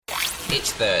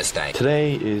It's Thursday.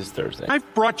 Today is Thursday.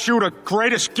 I've brought you the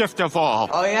greatest gift of all.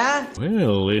 Oh, yeah?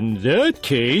 Well, in that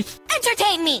case...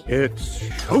 Entertain me! It's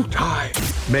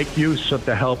showtime. Make use of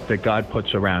the help that God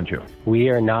puts around you. We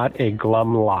are not a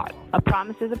glum lot. A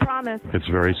promise is a promise. It's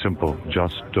very simple.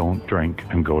 Just don't drink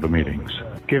and go to meetings.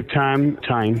 Give time.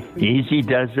 Easy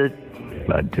does it,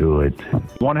 but do it.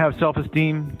 Want to have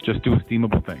self-esteem? Just do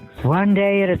esteemable things. One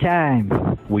day at a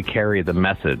time. We carry the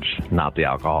message, not the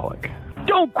alcoholic.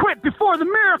 Don't quit before the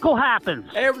miracle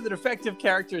happens. Hey, we're the Defective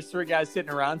Characters, three guys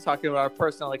sitting around talking about our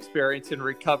personal experience in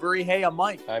recovery. Hey, I'm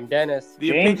Mike. I'm Dennis. The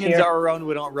opinions are our own.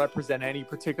 We don't represent any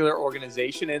particular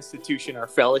organization, institution, or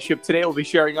fellowship. Today, we'll be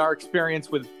sharing our experience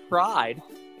with Pride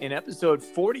in episode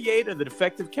 48 of the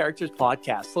Defective Characters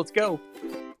podcast. Let's go.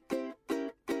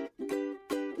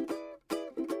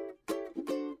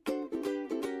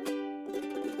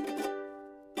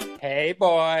 Hey,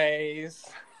 boys.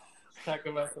 Talk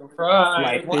about some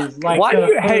Pride. Why do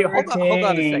you? Hey, hold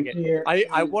on a second.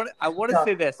 I want to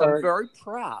say this. I'm very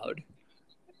proud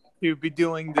to be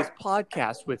doing this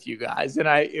podcast with you guys,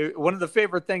 and one of the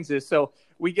favorite things is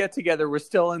we get together. We're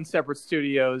still in separate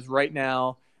studios right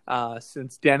now,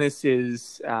 since Dennis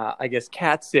is, I guess,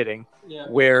 cat sitting. Yeah.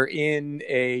 We're in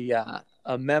a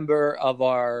member of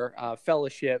our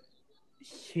fellowship.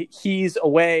 He's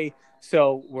away.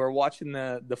 So we're watching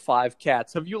the five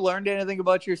cats. Have you learned anything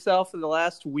about yourself in the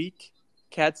last week,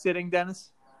 cat sitting,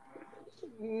 Dennis?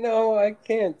 No, I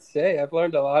can't say. I've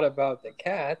learned a lot about the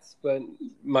cats, but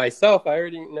myself, I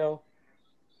already know.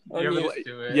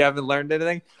 You haven't learned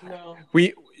anything? No.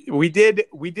 We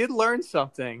did learn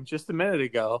something just a minute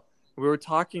ago. We were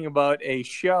talking about a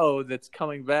show that's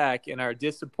coming back and our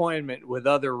disappointment with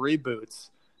other reboots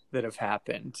that have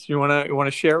happened. You want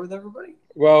to share with everybody?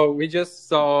 Well, we just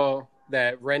saw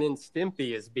that Ren and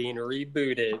Stimpy is being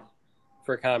rebooted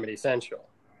for Comedy Central.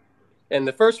 And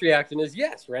the first reaction is,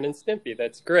 yes, Ren and Stimpy,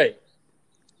 that's great.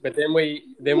 But then we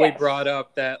brought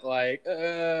up that like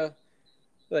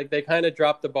they kind of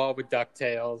dropped the ball with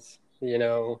DuckTales, you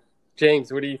know.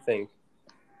 James, what do you think?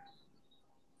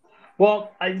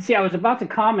 Well, I was about to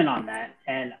comment on that,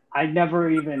 and I never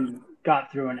even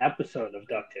got through an episode of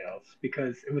DuckTales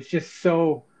because it was just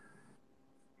so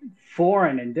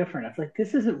foreign and different. I was like,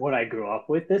 this isn't what I grew up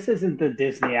with. This isn't the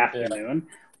Disney afternoon.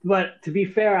 Yeah. But to be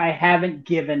fair, I haven't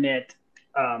given it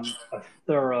a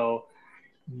thorough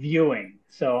viewing,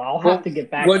 so I'll have to get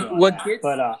back to that.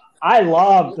 But I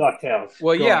love DuckTales.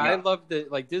 Well, yeah, I love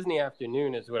Disney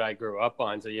afternoon is what I grew up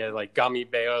on. So yeah, like Gummy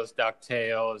Bears,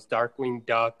 DuckTales, Darkwing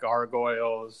Duck,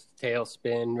 Gargoyles,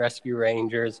 Tailspin, Rescue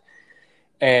Rangers.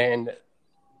 And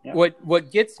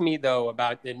what gets me, though,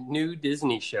 about the new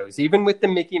Disney shows, even with the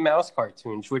Mickey Mouse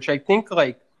cartoons, which I think,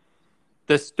 like,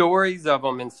 the stories of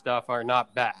them and stuff are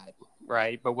not bad,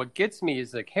 right? But what gets me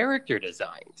is the character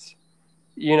designs.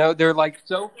 You know, they're, like,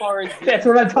 so far in... That's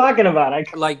what I'm talking about.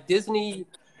 Like, Disney,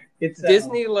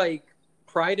 like,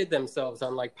 prided themselves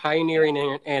on, like,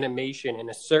 pioneering animation and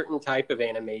a certain type of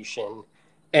animation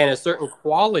and a certain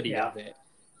quality of it.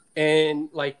 And,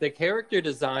 like, the character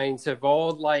designs have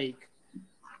all, like,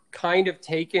 kind of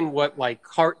taken what, like,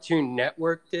 Cartoon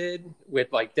Network did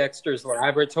with, like, Dexter's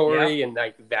Laboratory and,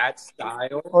 like, that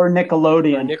style. Or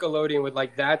Nickelodeon. Or Nickelodeon with,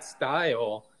 like, that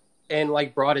style and,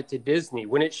 like, brought it to Disney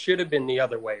when it should have been the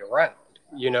other way around.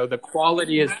 You know, the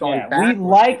quality has gone back. We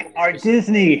like our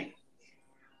Disney.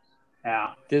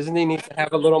 Yeah, Disney needs to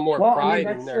have a little more pride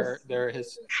in their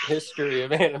history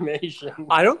of animation.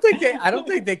 I don't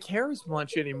think they care as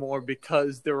much anymore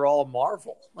because they're all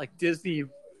Marvel. Like Disney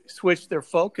switched their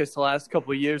focus the last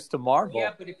couple of years to Marvel.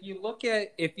 Yeah, but if you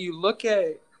look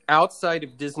at outside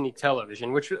of Disney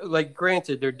television, which, like,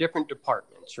 granted, they're different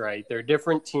departments, right? They're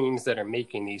different teams that are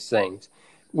making these things.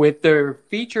 With their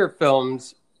feature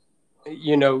films,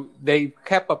 you know, they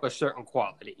kept up a certain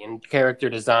quality in character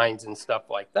designs and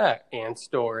stuff like that, and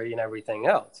story and everything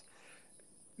else.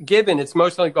 Given it's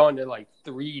mostly gone to, like,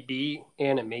 3D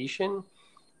animation,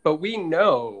 but we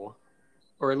know,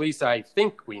 or at least I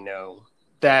think we know,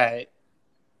 that,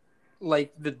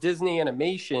 like, the Disney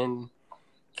animation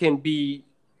can be,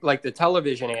 like, the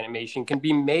television animation can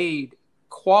be made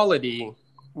quality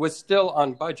was still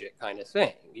on budget kind of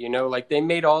thing. You know, like, they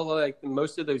made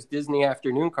most of those Disney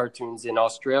afternoon cartoons in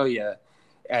Australia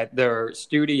at their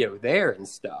studio there and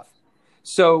stuff.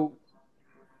 So,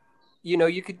 you know,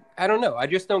 I don't know. I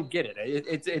just don't get it.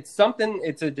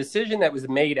 It's a decision that was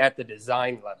made at the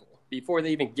design level before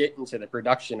they even get into the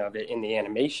production of it and the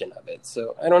animation of it.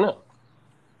 So I don't know.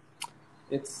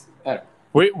 I don't know.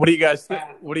 Wait, what do you guys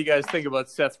think about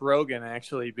Seth Rogen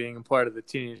actually being a part of the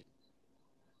Teenage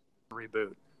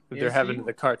reboot? that they're having to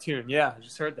the cartoon. Yeah, I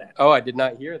just heard that. Oh, I did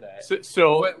not hear that.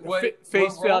 So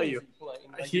face what value.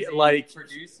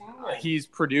 He's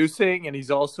producing and he's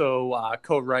also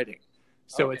co-writing.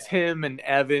 So it's him and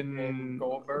Evan and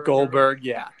Goldberg.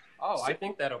 Yeah. Oh, I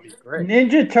think that'll be great.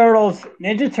 Ninja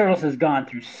Turtles has gone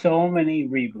through so many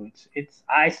reboots.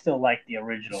 I still like the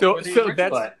original. So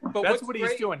that's what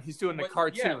he's doing. He's doing the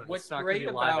cartoon. Yeah, what's great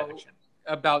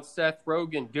about Seth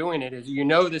Rogen doing it is,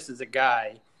 this is a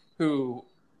guy who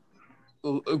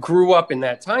grew up in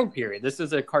that time period. This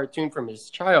is a cartoon from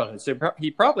his childhood, so he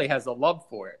probably has a love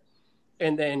for it.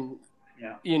 And then,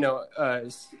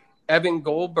 Evan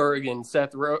Goldberg and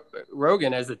Seth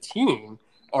Rogen as a team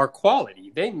are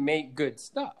quality. They make good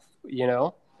stuff,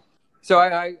 So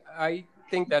I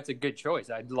think that's a good choice.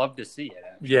 I'd love to see it.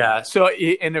 Actually. Yeah. So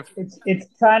it's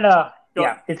kind of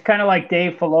it's kind of like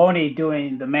Dave Filoni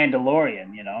doing The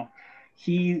Mandalorian.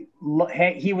 He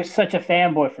was such a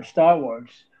fanboy for Star Wars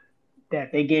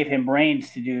that they gave him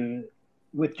reins to do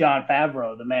with Jon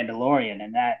Favreau The Mandalorian,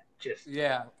 and that just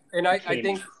And I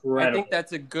think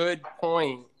that's a good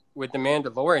point with The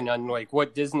Mandalorian on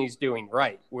what Disney's doing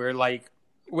right. Where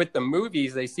with the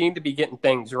movies, they seem to be getting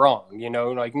things wrong.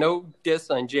 No diss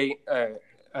on J.J.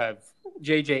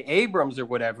 Abrams or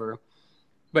whatever,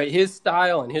 but his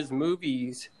style and his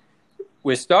movies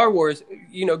with Star Wars,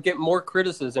 get more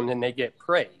criticism than they get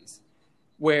praise.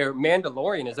 Where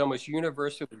Mandalorian is almost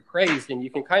universally praised, and you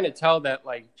can kind of tell that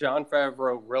Jon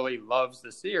Favreau really loves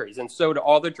the series, and so do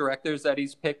all the directors that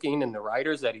he's picking and the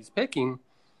writers that he's picking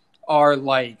are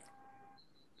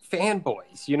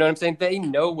fanboys. You know what I'm saying? They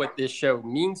know what this show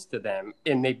means to them,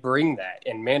 and they bring that.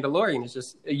 And Mandalorian is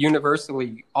just a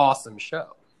universally awesome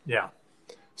show. Yeah.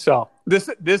 So this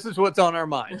is what's on our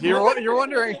mind. You're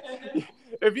wondering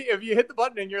if you hit the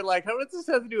button and you're like, how does this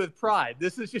have to do with Pride?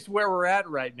 This is just where we're at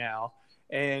right now.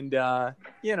 And,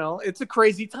 it's a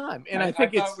crazy time. And I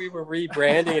thought we were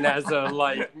rebranding as a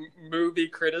movie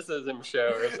criticism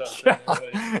show or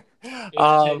something.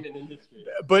 Entertainment industry.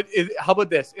 But how about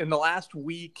this? In the last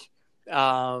week,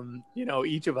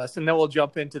 each of us, and then we'll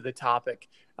jump into the topic.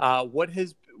 What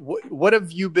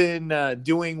have you been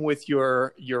doing with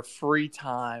your free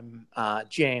time,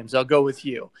 James? I'll go with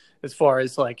you. As far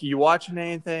as you watching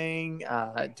anything,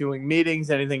 doing meetings,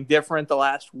 anything different the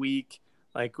last week?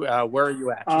 Where are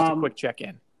you at? Just a quick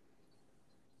check-in.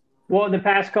 Well, the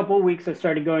past couple of weeks, I've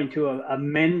started going to a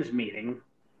men's meeting,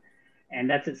 and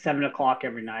that's at 7:00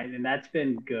 every night, and that's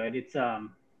been good. It's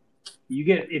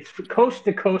it's coast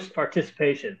to coast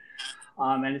participation,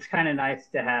 and it's kind of nice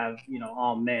to have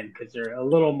all men because they're a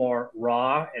little more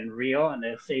raw and real, and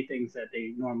they'll say things that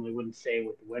they normally wouldn't say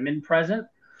with women present.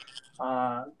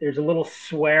 There's a little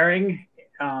swearing,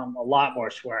 a lot more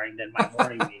swearing than my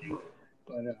morning meeting.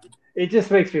 But it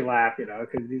just makes me laugh,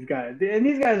 because these guys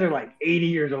are 80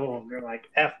 years old. They're like,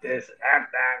 F this, F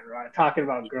that, right? Talking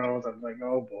about girls. I'm like,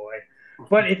 oh boy.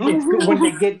 But it's good when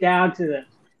they get down to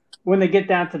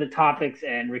the topics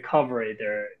and recovery.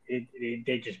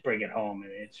 They just bring it home,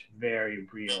 and it's very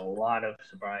real. A lot of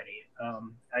sobriety.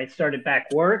 I started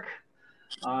back work.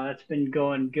 It's been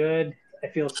going good. I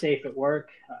feel safe at work.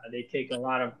 They take a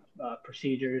lot of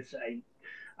procedures.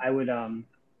 I would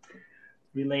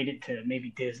relate it to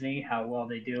maybe Disney, how well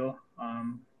they do.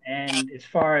 And as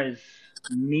far as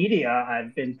media,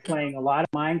 I've been playing a lot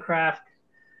of Minecraft,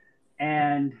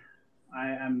 and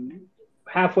I'm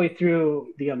halfway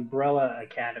through the Umbrella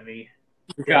Academy.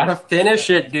 You gotta finish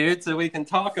it, dude, so we can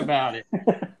talk about it.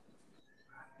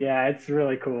 Yeah, it's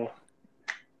really cool.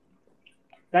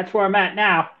 That's where I'm at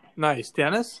now. Nice.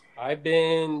 Dennis? I've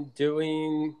been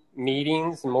doing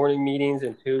meetings, morning meetings,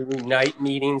 and 2 night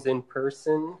meetings in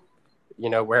person.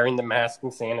 Wearing the mask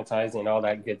and sanitizing, all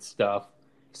that good stuff.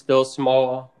 Still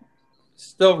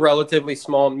relatively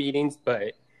small meetings,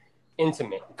 but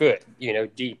intimate, good,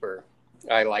 deeper.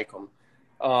 I like them.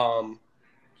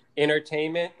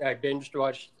 Entertainment, I binged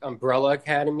watched Umbrella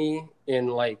Academy in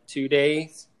 2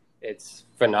 days. It's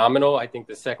phenomenal. I think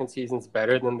the second season's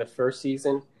better than the first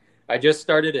season. I just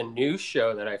started a new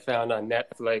show that I found on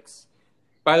Netflix.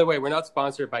 By the way, we're not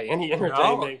sponsored by any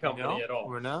entertainment company at all.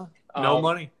 We're not. No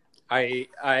money.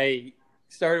 I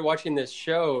started watching this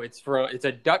show. It's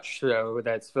a Dutch show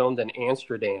that's filmed in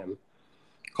Amsterdam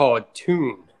called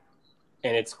Toon,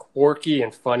 and it's quirky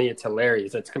and funny. It's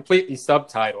hilarious. It's completely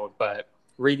subtitled, but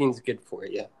reading's good for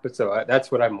you. So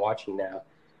that's what I'm watching now.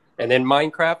 And then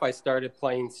Minecraft, I started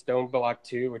playing Stoneblock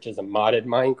 2, which is a modded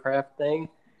Minecraft thing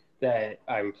that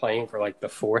I'm playing for the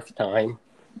 4th time.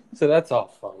 So that's all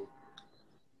fun.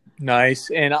 Nice.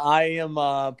 And I am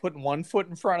putting one foot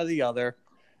in front of the other.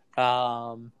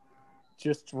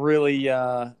 Just really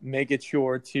making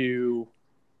sure to,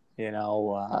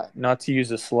 not to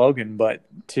use a slogan, but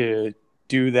to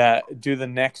do the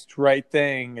next right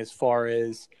thing as far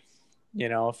as,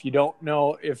 if you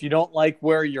don't like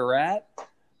where you're at,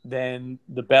 then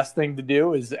the best thing to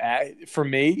do is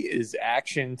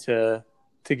action to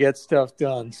get stuff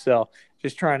done. So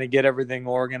just trying to get everything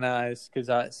organized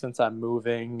since I'm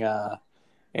moving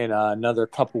in another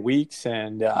couple weeks,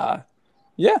 and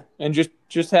and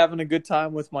just having a good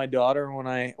time with my daughter when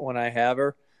I have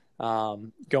her,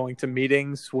 going to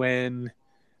meetings when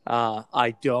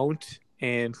I don't,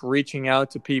 and reaching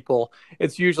out to people.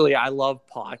 It's usually, I love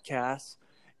podcasts,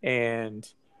 and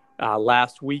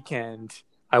last weekend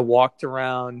I walked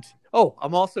around. Oh,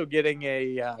 I'm also getting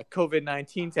a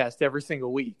COVID-19 test every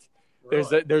single week.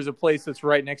 Really? There's a place that's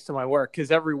right next to my work,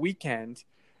 because every weekend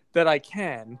that I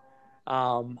can,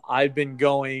 I've been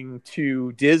going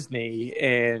to Disney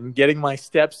and getting my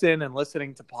steps in and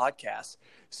listening to podcasts.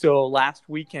 So last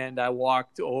weekend I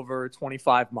walked over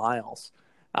 25 miles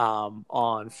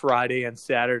on Friday and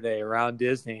Saturday around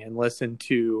Disney, and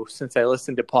since I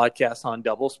listened to podcasts on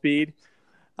double speed,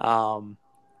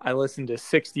 I listened to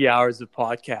 60 hours of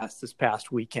podcasts this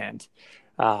past weekend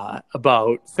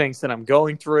about things that I'm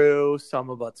going through, some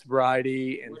about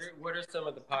sobriety. And what are some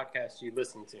of the podcasts you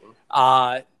listen to?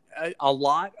 A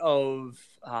lot of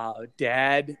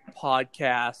dad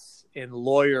podcasts and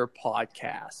lawyer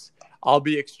podcasts. I'll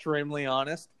be extremely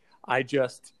honest. I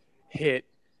just hit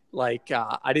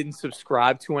I didn't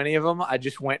subscribe to any of them. I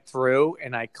just went through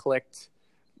and I clicked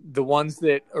the ones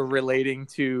that are relating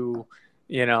to,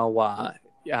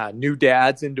 new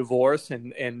dads and divorce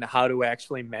and how to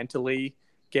actually mentally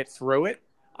get through it.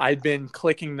 I've been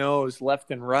clicking those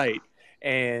left and right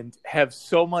and have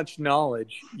so much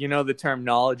knowledge. The term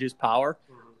knowledge is power.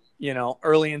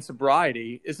 Early in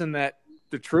sobriety, isn't that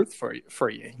the truth for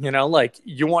you?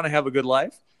 You want to have a good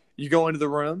life. You go into the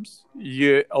rooms,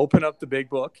 you open up the big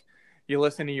book, you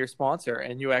listen to your sponsor,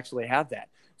 and you actually have that.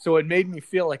 So it made me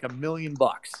feel like $1 million.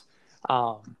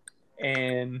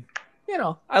 And,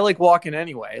 I like walking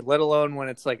anyway, let alone when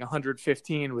it's like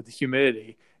 115 with the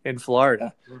humidity in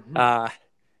Florida. Mm-hmm.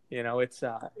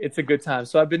 It's a good time.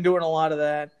 So I've been doing a lot of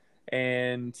that,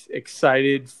 and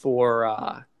excited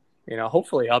for,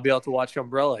 hopefully I'll be able to watch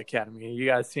Umbrella Academy. You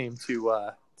guys seem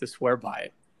to swear by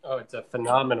it. Oh, it's a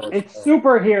phenomenal. It's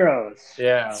superheroes.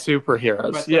 Yeah,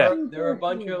 superheroes. But yeah, there are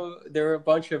a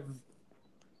bunch of.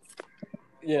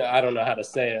 I don't know how to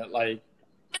say it. Like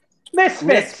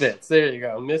misfits. There you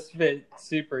go. Misfit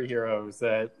superheroes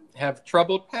that have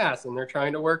troubled past, and they're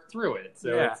trying to work through it.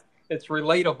 So it's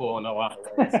relatable in a lot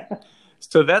of ways.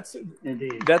 So that's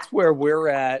where we're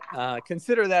at.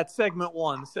 Consider that segment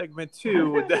 1. Segment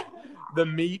 2, the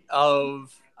meat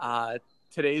of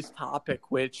today's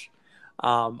topic, which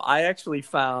I actually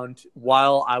found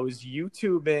while I was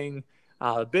YouTubing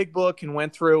Big Book and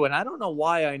went through, and I don't know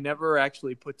why I never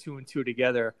actually put 2 and 2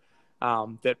 together,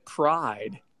 that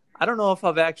pride. I don't know if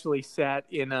I've actually sat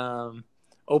in an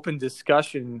open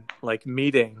discussion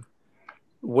meeting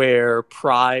where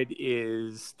pride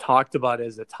is talked about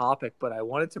as a topic, but I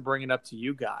wanted to bring it up to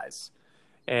you guys.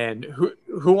 And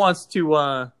who wants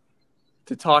to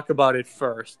talk about it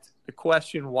first? The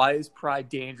question: why is pride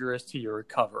dangerous to your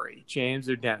recovery, James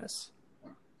or Dennis?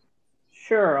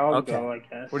 Sure, I'll go, I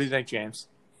guess. What do you think, James?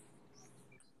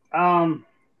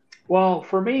 Well,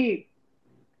 for me,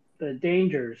 the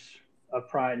dangers of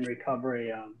pride and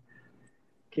recovery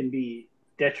can be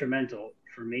detrimental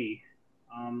for me,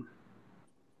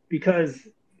 because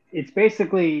it's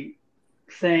basically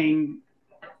saying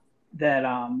that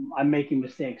I'm making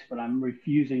mistakes, but I'm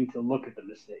refusing to look at the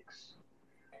mistakes.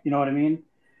 You know what I mean?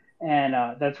 And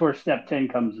that's where step 10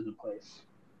 comes into place.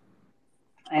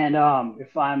 And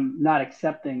if I'm not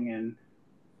accepting and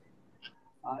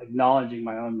acknowledging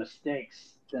my own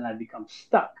mistakes, then I become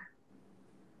stuck.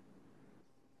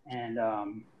 And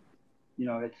I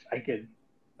could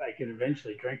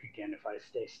eventually drink again if I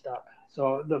stay stuck.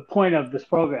 So the point of this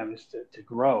program is to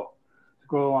grow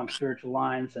along spiritual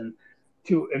lines, and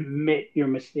to admit your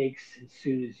mistakes as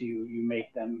soon as you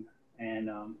make them. And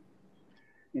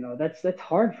that's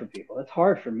hard for people. That's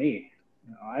hard for me.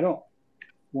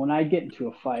 When I get into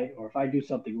a fight, or if I do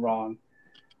something wrong,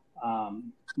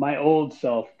 my old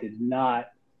self did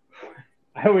not.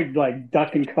 I would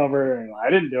duck and cover, and I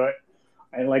didn't do it.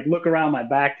 I look around my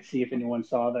back to see if anyone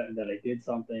saw that I did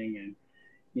something, and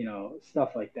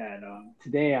stuff like that.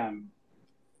 Today I'm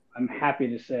happy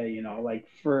to say,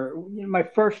 for my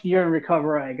first year in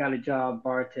recovery, I got a job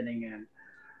bartending, and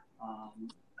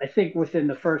I think within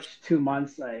the first 2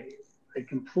 months, I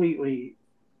completely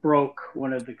broke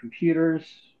one of the computers.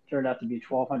 Turned out to be a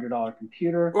 $1,200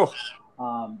 computer.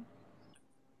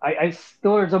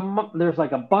 there's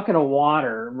like a bucket of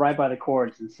water right by the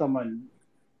cords, and someone.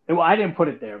 Well, I didn't put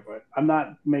it there, but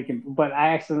but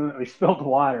I accidentally spilled the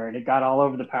water and it got all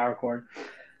over the power cord.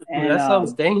 And that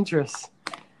sounds dangerous.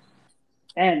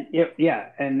 And there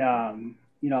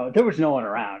was no one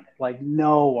around, like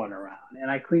no one around.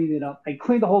 And I cleaned it up. I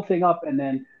cleaned the whole thing up, and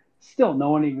then still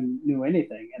no one even knew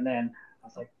anything. And then I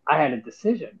was like, I had a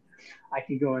decision. I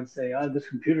could go and say, oh, this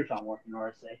computer's not working,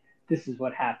 or say, this is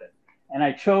what happened. And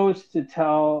I chose to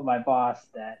tell my boss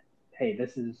that, hey,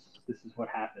 this is what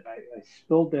happened. I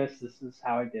spilled this. This is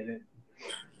how I did it.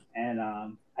 And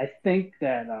I think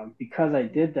that because I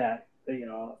did that,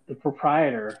 the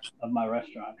proprietor of my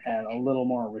restaurant had a little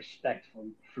more respect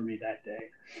for me that day.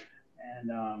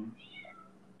 And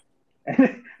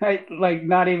I, like,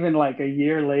 not even like a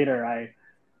year later,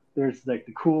 there's like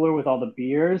the cooler with all the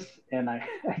beers, and I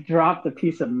dropped a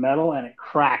piece of metal and it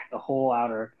cracked the whole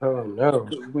outer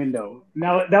window.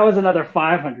 Now that was another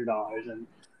 $500, and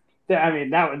I mean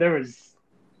there was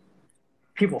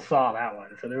people saw that one,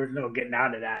 so there was no getting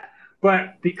out of that.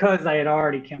 But because I had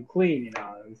already come clean,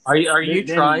 Are you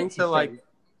trying to like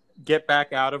get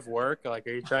back out of work? Like,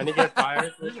 are you trying to get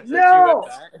fired? No.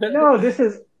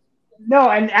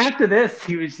 And after this,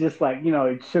 he was just like, he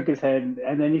shook his head,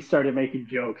 and then he started making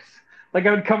jokes. Like,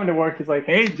 I would come into work, he's like,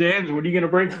 "Hey, James, what are you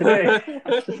gonna bring today?" I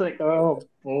was just like, "Oh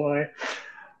boy,"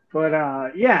 but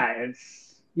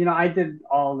it's I did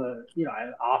all the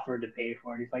I offered to pay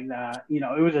for it. He's like, "Nah,"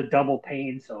 it was a double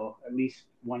pane, so at least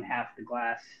one half the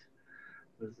glass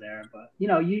was there. But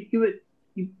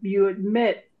you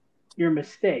admit your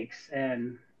mistakes,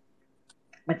 and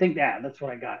I think that's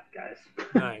what I got, guys.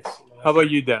 Nice. How about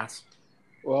you, Dennis?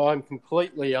 Well, I'm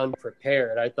completely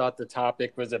unprepared. I thought the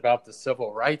topic was about the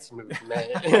civil rights movement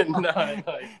and not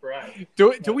like pride.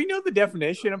 Do we know the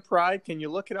definition of pride? Can you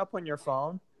look it up on your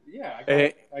phone? Yeah,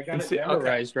 I got it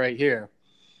memorized right here.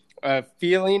 A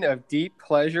feeling of deep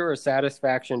pleasure or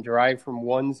satisfaction derived from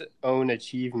one's own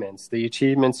achievements, the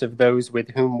achievements of those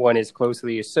with whom one is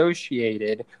closely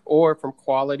associated, or from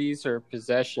qualities or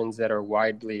possessions that are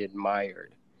widely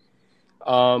admired.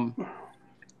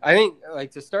 I think,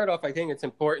 like, to start off, I think it's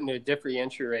important to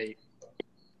differentiate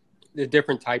the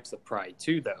different types of pride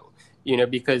too, though,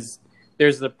 because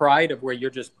there's the pride of where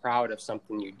you're just proud of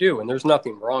something you do, and there's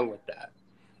nothing wrong with that.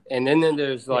 And then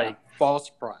there's like false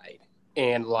pride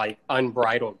and like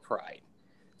unbridled pride.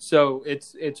 So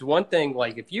it's one thing,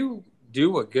 like, if you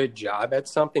do a good job at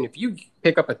something, if you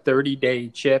pick up a 30-day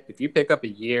chip, if you pick up a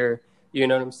year, you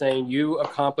know what I'm saying? You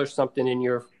accomplish something in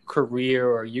your career,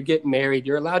 or you get married,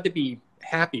 you're allowed to be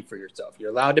happy for yourself.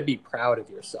 You're allowed to be proud of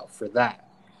yourself for that.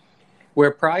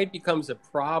 Where pride becomes a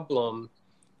problem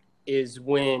is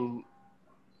when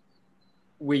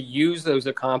we use those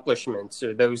accomplishments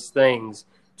or those things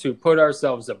to put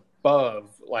ourselves above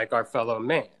like our fellow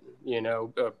man,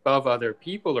 above other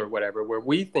people or whatever, where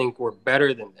we think we're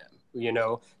better than them.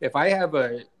 If I have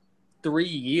 3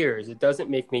 years, it doesn't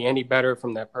make me any better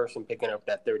from that person picking up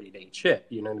that 30-day chip.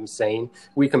 You know what I'm saying?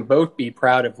 We can both be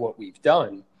proud of what we've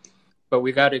done, but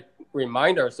we got to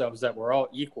remind ourselves that we're all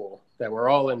equal, that we're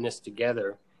all in this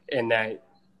together, and that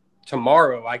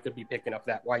tomorrow I could be picking up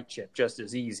that white chip just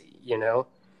as easy,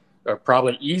 or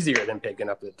probably easier than picking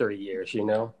up the 30 years,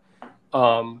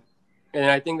 And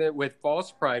I think that with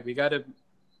false pride, we got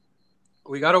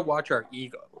to watch our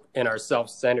ego and our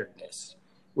self-centeredness,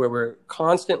 where we're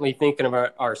constantly thinking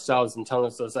about ourselves and telling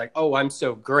ourselves like, "Oh, I'm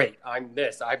so great. I'm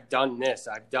this. I've done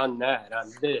that.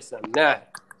 I'm this, I'm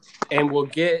that." And we'll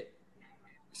get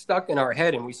stuck in our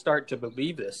head and we start to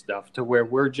believe this stuff to where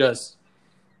we're just,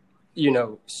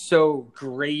 so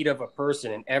great of a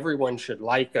person and everyone should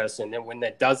like us. And then when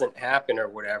that doesn't happen or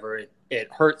whatever,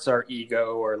 it hurts our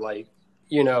ego, or like,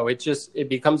 it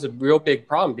becomes a real big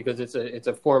problem because it's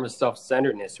a form of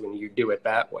self-centeredness when you do it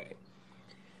that way.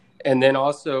 And then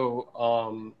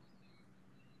also,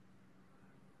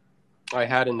 I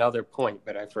had another point,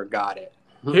 but I forgot it.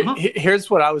 Here's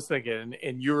what I was thinking,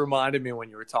 and you reminded me when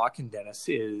you were talking, Dennis,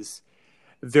 is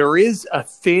there is a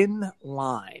thin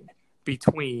line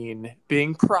between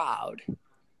being proud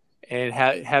and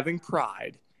having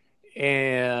pride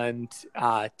and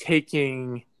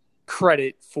taking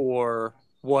credit for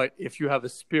what, if you have a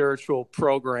spiritual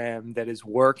program that is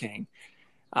working,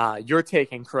 you're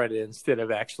taking credit instead of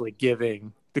actually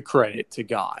giving the credit to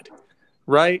God,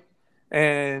 right?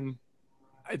 And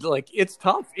like, it's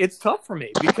tough for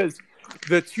me, because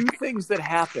the two things that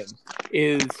happen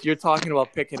is you're talking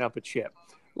about picking up a chip.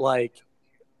 Like,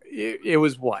 it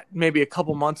was maybe a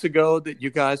couple months ago that you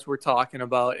guys were talking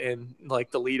about in like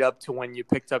the lead up to when you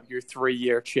picked up your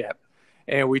 3-year chip.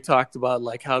 And we talked about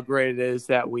like how great it is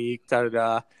that week,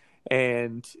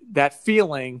 And that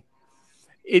feeling,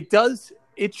 it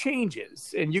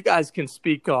changes. And you guys can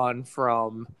speak on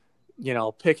from,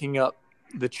 picking up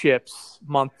the chips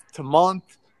month to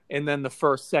month and then the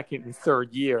first, second, and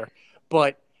third year.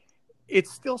 But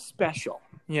it's still special,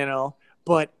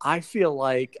 But I feel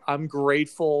like I'm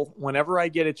grateful whenever I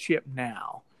get a chip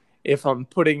now, if I'm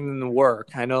putting in the work.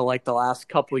 I know like the last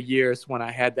couple of years when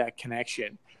I had that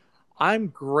connection, I'm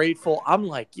grateful. I'm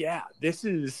like, yeah, this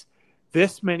is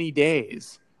this many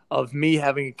days of me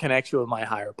having a connection with my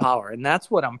higher power. And that's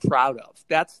what I'm proud of.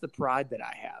 That's the pride that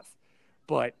I have.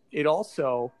 But it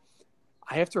also,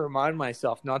 I have to remind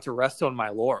myself not to rest on my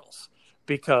laurels,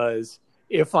 because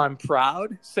if I'm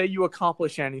proud, say you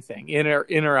accomplish anything in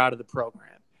or out of the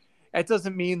program, that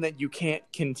doesn't mean that you can't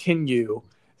continue.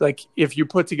 Like if you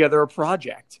put together a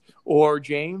project, or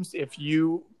James, if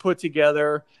you put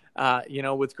together,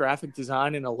 with graphic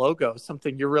design and a logo,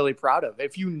 something you're really proud of.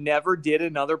 If you never did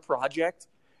another project,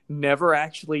 never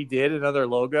actually did another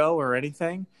logo or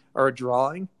anything or a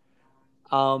drawing,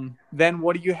 then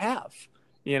what do you have?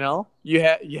 You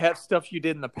have stuff you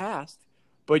did in the past,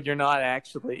 but you're not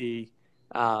actually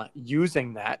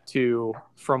using that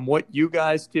from what you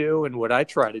guys do and what I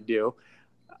try to do.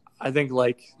 I think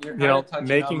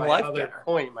making life better.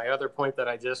 My other point that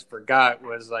I just forgot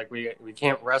was like we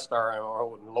can't rest our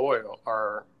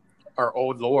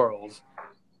old laurels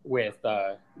with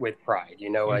pride.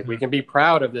 Like we can be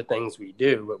proud of the things we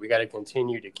do, but we got to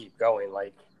continue to keep going.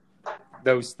 Like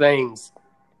those things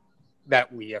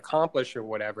that we accomplish or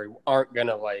whatever aren't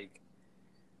gonna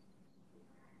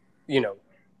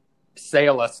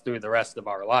sail us through the rest of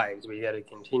our lives. We got to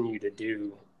continue to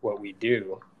do what we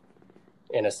do,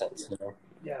 in a sense.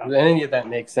 Yeah. Does any of that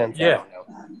make sense? Yeah. I don't know.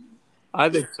 I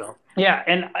think so. Yeah,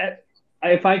 and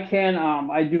if I can,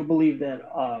 I do believe that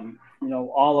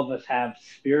all of us have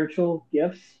spiritual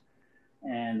gifts,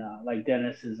 and like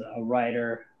Dennis is a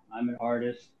writer, I'm an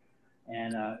artist,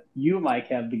 and you, Mike,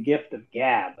 have the gift of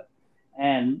gab,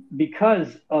 and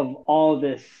because of all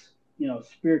this,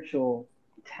 spiritual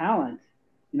talent,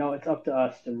 it's up to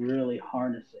us to really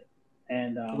harness it.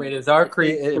 And wait,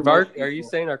 are you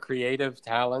saying our creative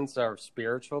talents are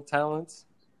spiritual talents?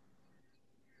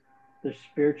 They're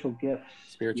spiritual gifts.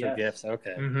 Spiritual gifts,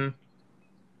 okay. Mm-hmm.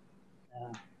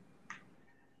 Yeah.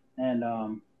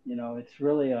 And it's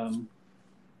really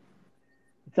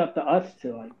it's up to us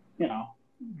to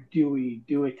do we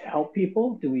do it to help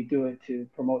people? Do we do it to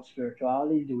promote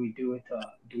spirituality? Do we do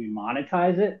we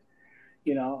monetize it?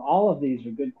 All of these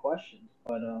are good questions,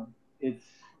 but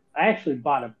I actually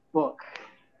bought a book.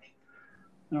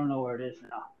 I don't know where it is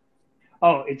now.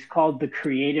 Oh, it's called The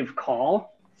Creative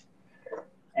Call.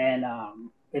 And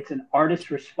it's an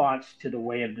artist's response to the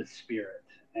way of the spirit.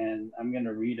 And I'm going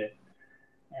to read it,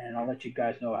 and I'll let you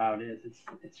guys know how it is.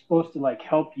 It's supposed to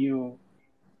help you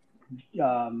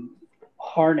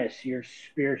harness your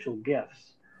spiritual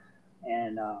gifts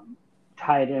and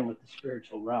tie it in with the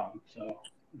spiritual realm. So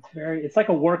it's like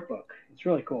a workbook. It's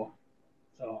really cool.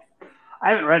 So I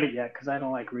haven't read it yet because I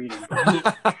don't like reading.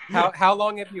 How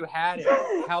long have you had it?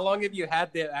 How long have you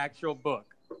had the actual book?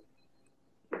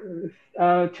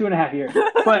 2.5 years.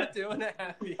 But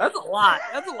 2.5 years. That's a lot.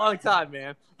 That's a long time,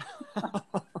 man.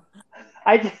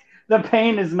 The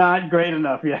pain is not great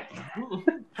enough yet.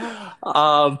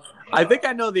 I think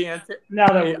I know the answer.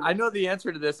 I know the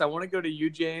answer to this. I want to go to you,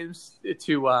 James,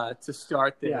 to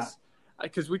start this.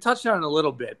 Because we touched on it a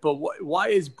little bit, but why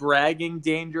is bragging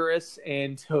dangerous?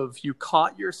 And have you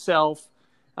caught yourself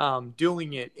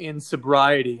doing it in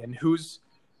sobriety? And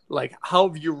how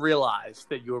have you realized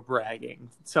that you were bragging?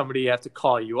 Did somebody have to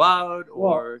call you out,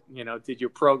 or did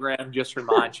your program just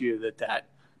remind you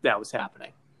that was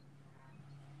happening?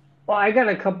 Well, I got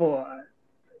a couple.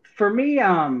 For me,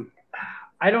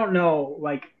 I don't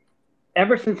know.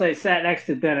 Ever since I sat next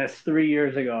to Dennis 3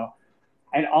 years ago,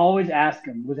 I'd always ask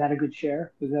him, "Was that a good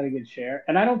share? Was that a good share?"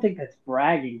 And I don't think that's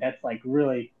bragging. That's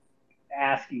really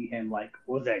asking him,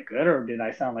 was that good, or did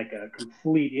I sound like a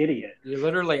complete idiot? You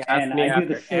literally asked me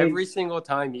after every single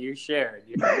time you shared.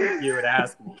 You would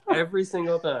ask me every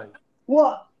single time.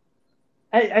 Well,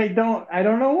 I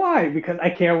don't know why, because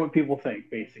I care what people think,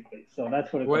 basically. So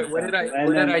that's what it comes What did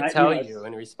I tell you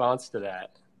in response to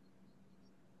that?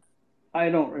 I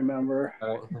don't remember.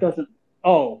 It doesn't.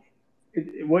 Oh.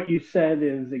 What you said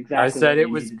is exactly. I said it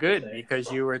was good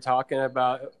because you were talking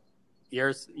about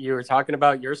your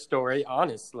story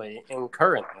honestly and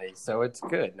currently, so it's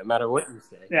good no matter what you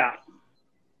say. Yeah.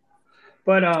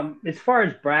 But as far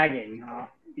as bragging,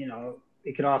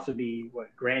 it could also be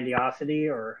grandiosity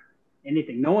or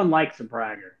anything. No one likes a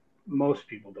bragger. Most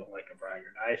people don't like a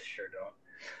bragger. I sure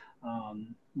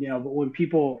don't. But when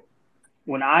people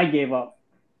when I gave up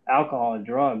alcohol and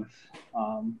drugs,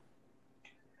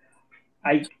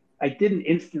 I didn't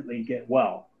instantly get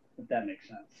well, if that makes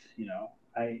sense. You know,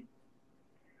 I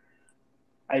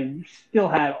still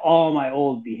had all my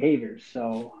old behaviors.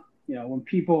 So, you know, when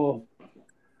people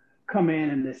come in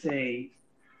and they say,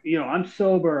 you know, I'm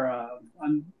sober,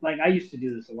 I'm like, I used to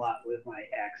do this a lot with my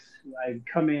ex. I'd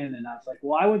come in and I was like,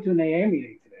 well, I went to an AA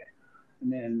meeting today.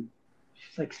 And then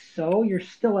she's like, so you're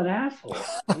still an asshole.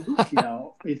 You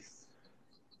know, it's,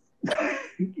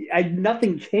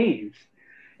 nothing changed,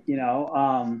 you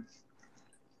know.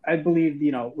 I believe,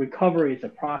 you know, recovery is a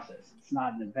process. It's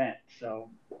not an event. So,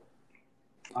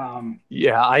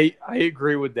 yeah, I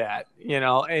agree with that, you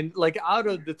know, and like out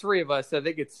of the three of us, I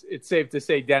think it's safe to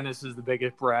say Dennis is the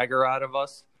biggest bragger out of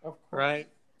us, right?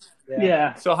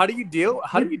 Yeah. So how do you deal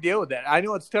with that? I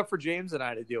know it's tough for James and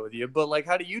I to deal with you, but like,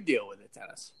 how do you deal with it,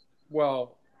 Dennis?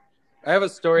 Well, I have a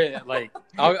story that, like,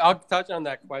 I'll touch on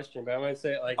that question, but I'm going to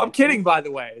say, like, I'm kidding, by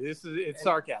the way. It's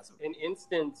sarcasm. An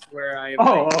instance where I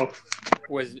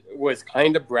was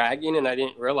kind of bragging and I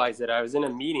didn't realize it. I was in a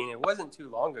meeting. It wasn't too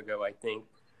long ago, I think,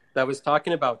 that was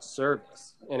talking about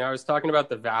service, and I was talking about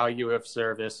the value of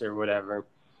service or whatever.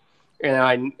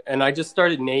 And I just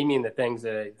started naming the things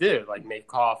that I do, like make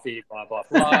coffee, blah, blah,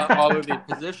 blah, all of the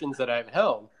positions that I've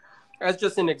held as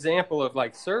just an example of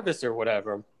like service or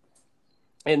whatever.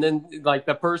 And then like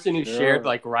the person who shared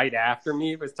like right after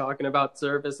me was talking about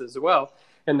service as well.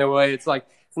 And the way it's like,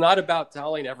 it's not about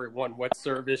telling everyone what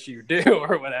service you do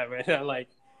or whatever. And I'm like,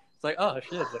 it's like, oh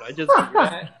shit, did I just do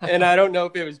that? And I don't know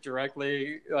if it was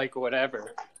directly like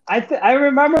whatever. I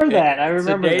remember that. I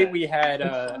remember today that. We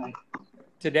had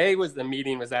today was the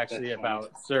meeting was actually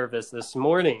about service this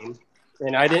morning,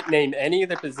 and I didn't name any of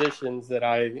the positions that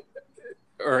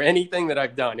or anything that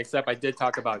I've done, except I did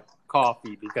talk about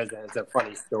coffee because that's a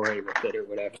funny story with it or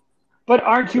whatever. But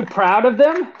aren't you proud of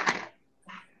them?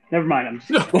 Never mind.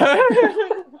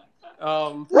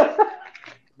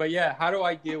 But yeah, how do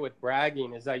I deal with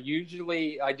bragging? Is I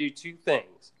do two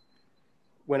things.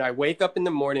 When I wake up in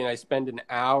the morning, I spend an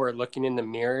hour looking in the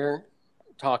mirror,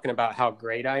 talking about how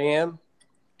great I am.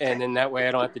 And then that way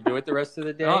I don't have to do it the rest of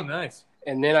the day. Oh, nice.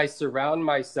 And then I surround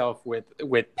myself with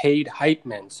paid hype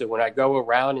men. So when I go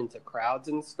around into crowds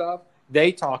and stuff,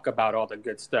 they talk about all the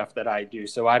good stuff that I do,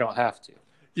 so I don't have to.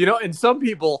 You know, and some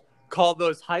people call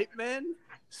those hype men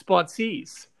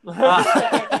sponsees.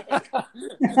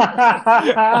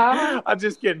 I'm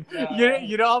just kidding.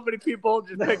 You know how many people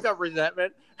just picked up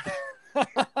resentment?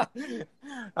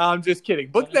 I'm just kidding.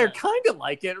 But they're kind of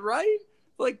like it, right?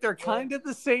 Like they're kind of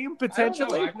the same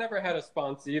potentially. I've never had a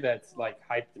sponsee that's like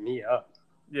hyped me up.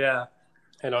 Yeah.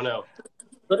 I don't know.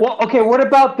 Well, okay, what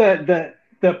about the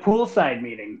poolside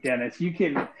meeting, Dennis? You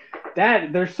can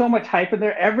there's so much hype in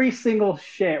there. Every single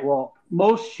share, well,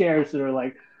 most shares that are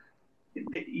like,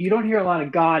 you don't hear a lot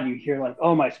of God. You hear like,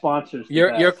 oh, my sponsors.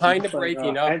 You're kind of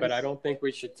breaking up, but I don't think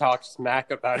we should talk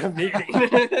smack about a meeting.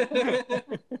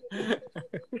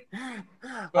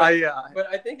 But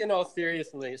I think in all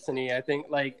seriousness, I think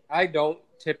like I don't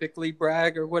typically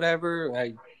brag or whatever.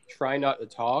 I try not to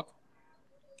talk.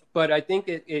 But I think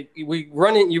you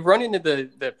run into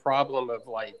the problem of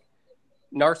like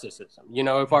narcissism. You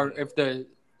know, if the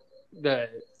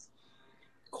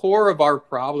core of our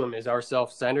problem is our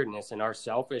self-centeredness and our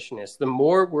selfishness, the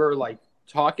more we're like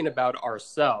talking about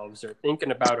ourselves or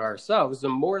thinking about ourselves, the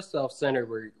more self-centered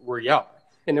we are.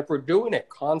 And if we're doing it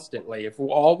constantly, if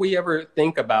all we ever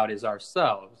think about is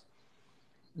ourselves,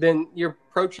 then you're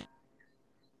approaching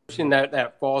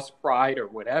that false pride or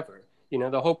whatever. You know,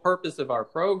 the whole purpose of our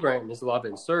program is love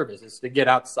and service. It's to get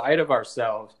outside of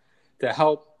ourselves to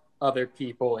help other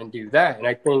people and do that. And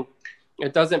I think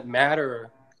it doesn't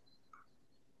matter,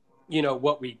 you know,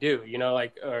 what we do. You know,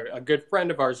 like a good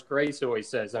friend of ours, Grace, always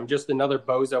says, I'm just another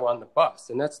bozo on the bus.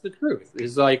 And that's the truth.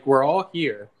 It's like we're all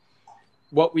here.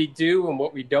 What we do and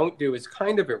what we don't do is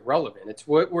kind of irrelevant. It's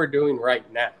what we're doing right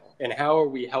now. And how are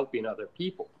we helping other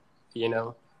people, you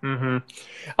know? Mm-hmm.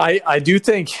 I do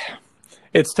think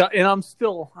it's tough. And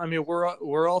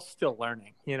we're all still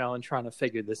learning, you know, and trying to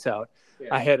figure this out. Yeah.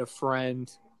 I had a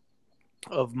friend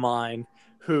of mine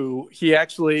who he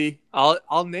actually,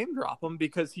 I'll name drop him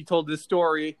because he told this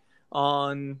story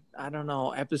on, I don't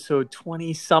know, episode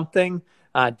 20 something.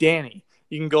 Danny,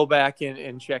 you can go back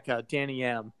and check out Danny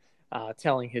M.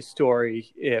 Telling his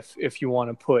story if you want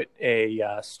to put a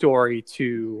story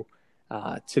to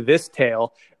this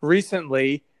tale.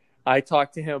 Recently, I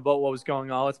talked to him about what was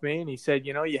going on with me, and he said,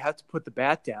 you know, you have to put the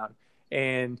bat down.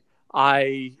 And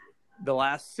the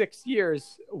last 6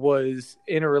 years was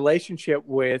in a relationship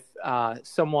with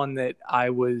someone that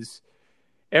I was,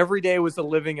 every day was a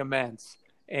living immense.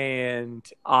 and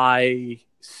I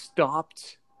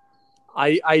stopped.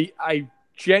 I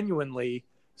genuinely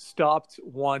stopped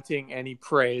wanting any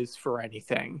praise for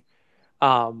anything,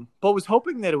 but was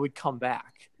hoping that it would come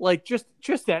back, like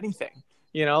just anything,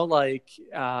 like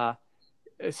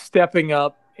stepping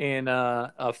up in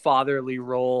a fatherly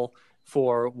role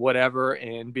for whatever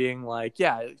and being like,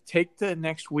 yeah, take the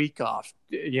next week off,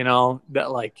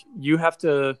 that like you have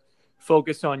to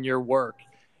focus on your work.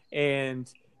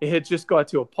 And it had just got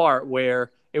to a part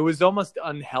where it was almost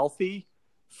unhealthy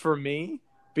for me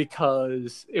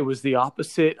because it was the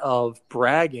opposite of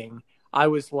bragging. I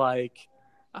was like,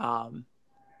 I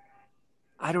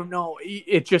don't know.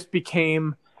 It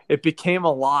became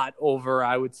a lot over,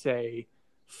 I would say,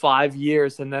 5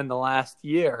 years. And then the last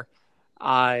year,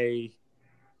 I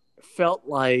felt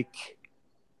like,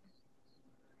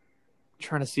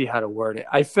 trying to see how to word it.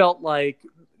 I felt like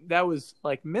that was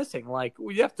like missing. Like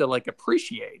we have to like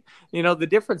appreciate, the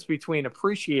difference between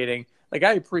appreciating, like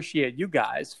I appreciate you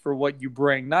guys for what you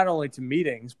bring, not only to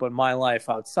meetings, but my life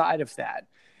outside of that.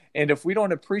 And if we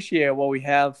don't appreciate what we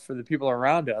have for the people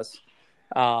around us,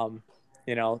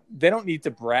 they don't need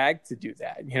to brag to do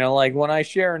that. Like when I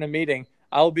share in a meeting,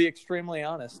 I'll be extremely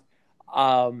honest.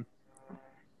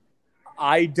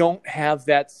 I don't have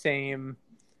that same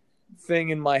thing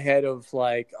in my head of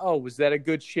like, oh, was that a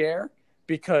good share?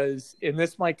 Because, and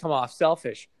this might come off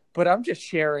selfish, but I'm just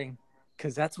sharing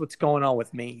because that's what's going on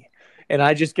with me. And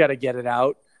I just got to get it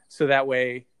out so that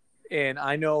way. And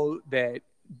I know that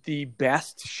the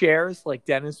best shares, like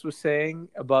Dennis was saying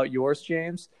about yours,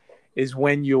 James, is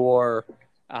when you're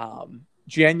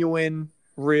genuine,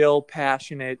 real,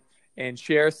 passionate, and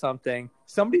share something.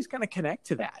 Somebody's going to connect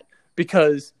to that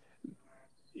because,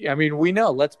 I mean, we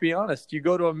know, let's be honest, you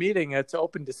go to a meeting, it's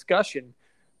open discussion.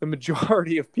 The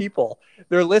majority of people,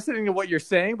 they're listening to what you're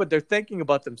saying, but they're thinking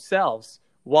about themselves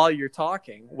while you're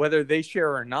talking, whether they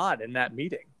share or not in that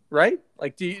meeting, right?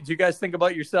 Like, do you guys think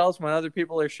about yourselves when other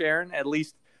people are sharing, at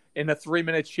least in a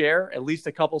 3-minute share, at least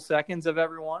a couple seconds of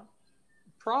everyone?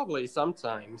 Probably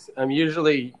sometimes. I'm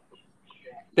usually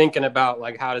thinking about,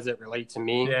 like, how does it relate to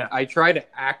me? Yeah. I try to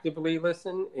actively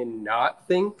listen and not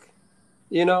think,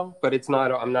 but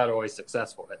I'm not always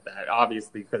successful at that,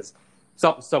 obviously, because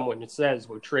something someone says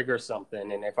will trigger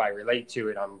something, and if I relate to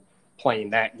it, I'm playing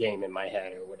that game in my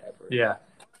head or whatever. Yeah.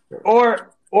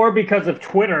 Or because of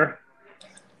Twitter.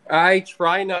 I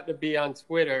try not to be on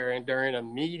Twitter and during a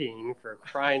meeting, for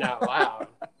crying out loud.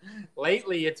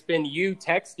 Lately, it's been you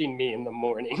texting me in the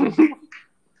morning.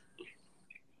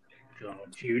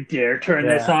 Don't you dare turn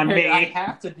this on me. I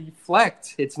have to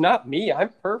deflect. It's not me. I'm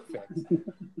perfect.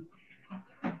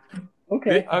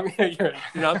 Okay. I mean, you're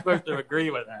not supposed to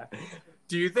agree with that.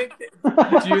 Do you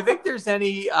think there's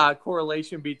any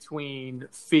correlation between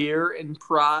fear and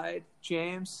pride,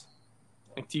 James?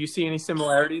 Like, do you see any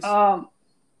similarities?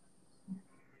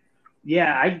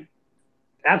 Yeah,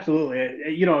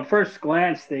 absolutely. At first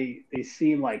glance, they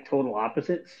seem like total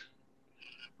opposites.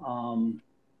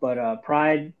 But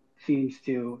pride seems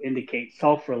to indicate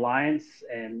self-reliance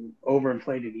and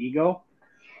overinflated ego.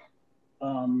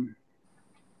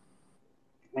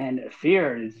 And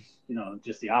fear is,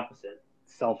 just the opposite.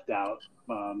 Self-doubt,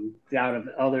 doubt of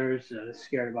others,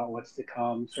 scared about what's to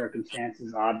come,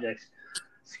 circumstances, objects,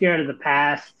 scared of the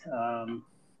past,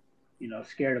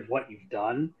 scared of what you've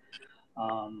done.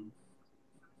 And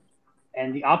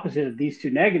the opposite of these two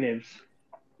negatives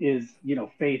is,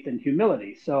 faith and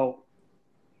humility. So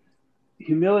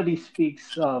humility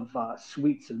speaks of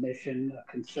sweet submission, a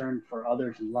concern for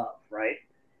others and love, right?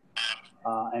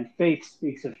 And faith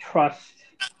speaks of trust,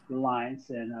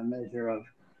 reliance, and a measure of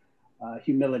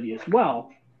humility as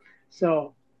well.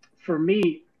 So for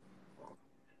me,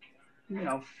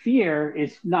 fear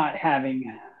is not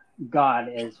having God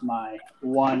as my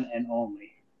one and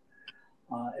only.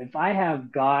 If I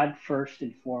have God first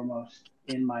and foremost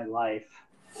in my life,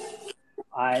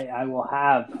 I will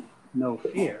have no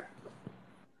fear.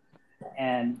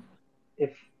 And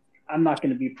if I'm not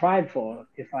going to be prideful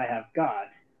if I have God,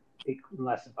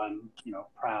 unless if I'm,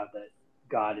 proud that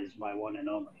God is my one and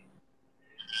only.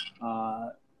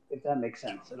 If that makes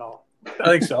sense at all. I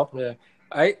think so.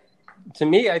 Yeah. To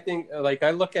me, I think, like,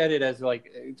 I look at it as,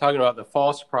 like, talking about the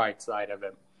false pride side of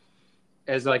it,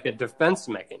 as like a defense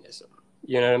mechanism.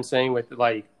 You know what I'm saying? With,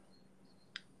 like,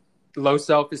 low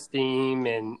self-esteem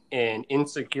and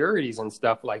insecurities and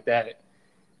stuff like that.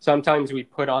 Sometimes we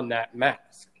put on that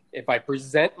mask. If I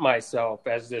present myself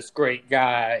as this great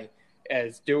guy,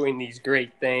 as doing these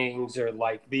great things or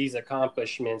like these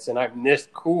accomplishments, and I'm this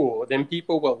cool, then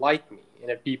people will like me. And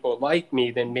if people like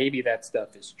me, then maybe that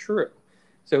stuff is true.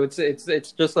 So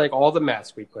it's just like all the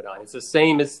masks we put on. It's the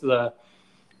same as the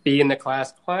being the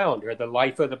class clown or the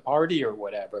life of the party or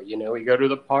whatever. You know, we go to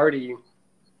the party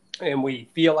and we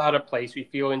feel out of place, we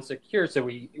feel insecure, so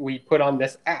we put on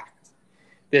this act,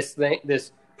 this thing,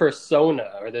 this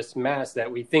persona or this mask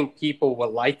that we think people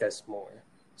will like us more.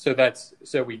 So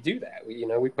we do that.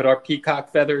 We put our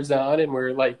peacock feathers on and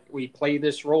we play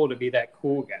this role to be that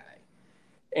cool guy.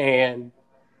 And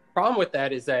problem with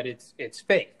that is that it's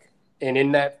fake. And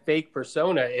in that fake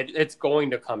persona, it's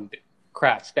going to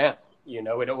crash down. You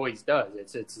know, it always does.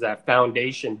 It's that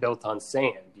foundation built on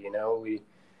sand. You know,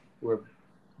 we're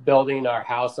building our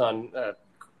house on a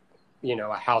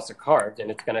house of cards, and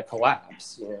it's going to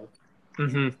collapse. You know.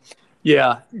 Mm-hmm.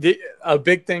 Yeah, a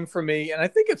big thing for me, and I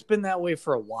think it's been that way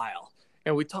for a while.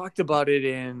 And we talked about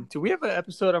it do we have an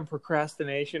episode on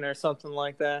procrastination or something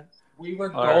like that? We were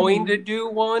going to do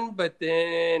one, but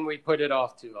then we put it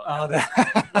off too long.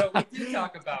 No, we did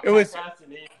talk about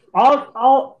procrastination.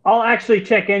 I'll actually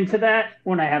check into that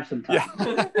when I have some time.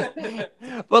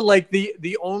 Yeah. But like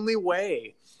the only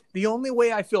way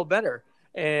I feel better,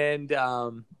 and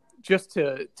just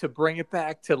to bring it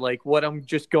back to like what I'm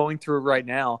just going through right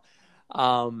now,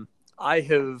 I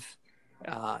have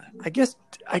I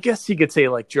guess you could say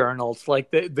like journals,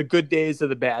 like the good days or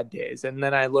the bad days, and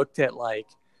then I looked at like,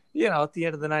 you know, at the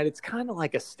end of the night, it's kind of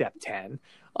like a step 10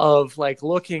 of like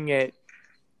looking at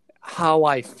how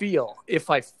I feel. If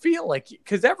I feel like,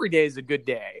 because every day is a good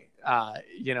day,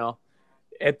 you know,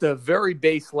 at the very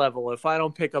base level, if I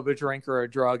don't pick up a drink or a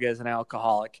drug as an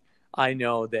alcoholic, I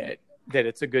know that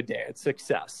it's a good day, it's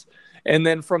success. And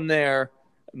then from there,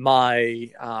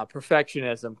 my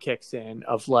perfectionism kicks in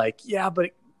of like, yeah, but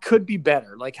it could be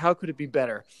better. Like, how could it be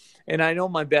better? And I know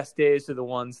my best days are the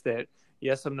ones that,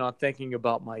 yes, I'm not thinking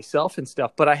about myself and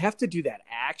stuff, but I have to do that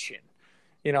action.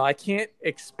 You know, I can't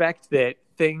expect that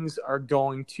things are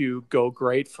going to go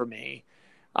great for me.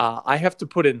 I have to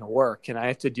put in the work, and I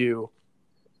have to do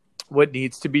what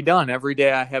needs to be done. Every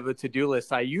day I have a to-do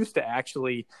list. I used to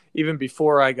actually, even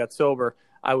before I got sober,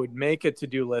 I would make a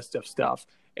to-do list of stuff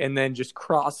and then just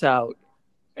cross out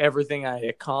everything I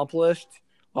accomplished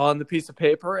on the piece of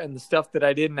paper, and the stuff that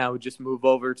I didn't, I would just move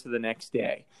over to the next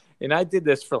day. And I did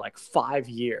this for like 5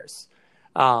 years.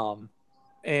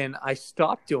 And I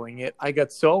stopped doing it. I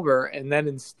got sober, and then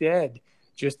instead,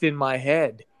 just in my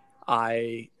head,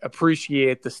 I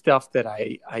appreciate the stuff that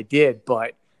I did.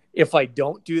 But if I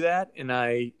don't do that and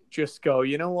I just go,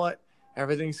 you know what,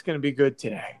 everything's going to be good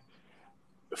today,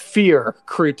 fear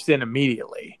creeps in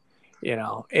immediately, you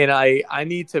know, and I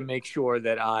need to make sure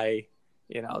that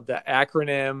the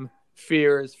acronym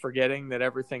FEAR is forgetting that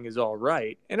everything is all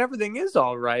right, and everything is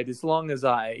all right as long as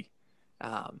I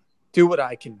do what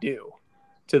I can do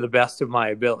to the best of my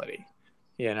ability.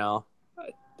 You know,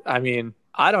 I mean,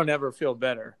 I don't ever feel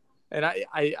better. And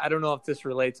I don't know if this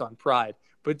relates on pride,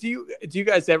 but do you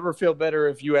guys ever feel better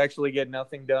if you actually get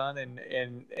nothing done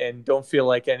and don't feel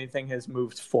like anything has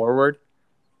moved forward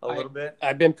a little bit?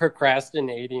 I've been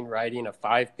procrastinating writing a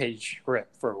 5-page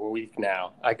script for a week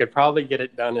now. I could probably get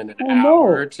it done in an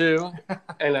hour or two.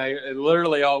 And I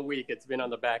literally all week it's been on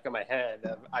the back of my head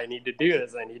of, I need to do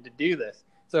this. I need to do this.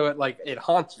 So it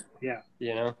haunts you. Yeah.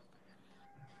 You know?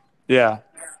 Yeah.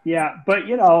 Yeah. But,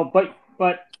 you know, but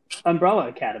Umbrella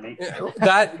Academy.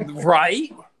 That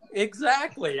right?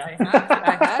 Exactly. I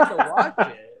had to watch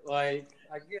it. Like,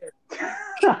 I get it.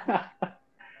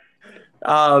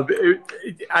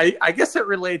 I guess it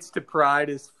relates to pride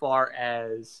as far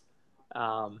as,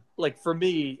 like for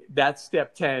me, that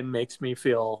step 10 makes me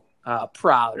feel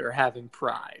proud or having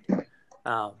pride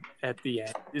at the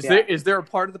end. Is there a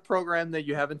part of the program that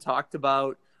you haven't talked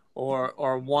about,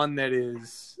 or one that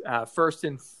is first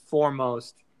and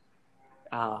foremost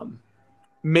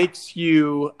makes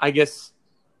you, I guess,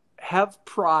 have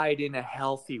pride in a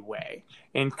healthy way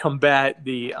and combat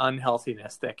the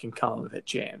unhealthiness that can come of it,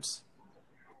 James?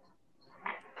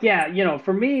 Yeah, you know,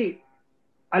 for me,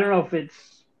 I don't know if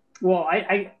it's, well,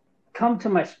 I come to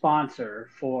my sponsor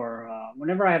for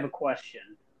whenever I have a question.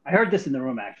 I heard this in the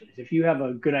room, actually. If you have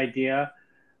a good idea,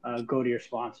 go to your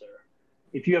sponsor.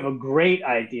 If you have a great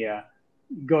idea,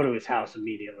 go to his house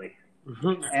immediately.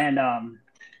 Mm-hmm. And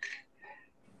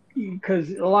because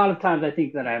a lot of times I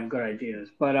think that I have good ideas,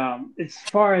 but as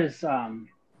far as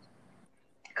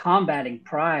combating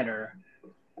pride or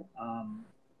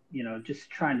you know, just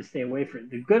trying to stay away from it.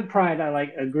 The good pride, I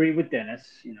agree with Dennis.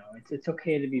 You know, it's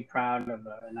okay to be proud of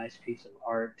a nice piece of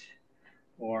art,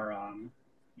 or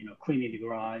you know, cleaning the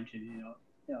garage, and you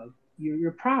know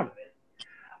you're proud of it.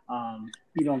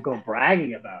 You don't go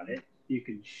bragging about it. You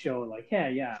can show like,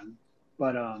 yeah.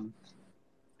 But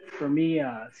for me,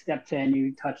 step 10,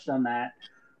 you touched on that.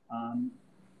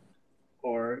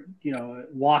 or,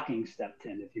 walking step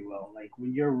 10, if you will. Like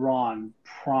when you're wrong,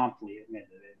 promptly admit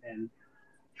it. And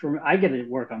for me, I get to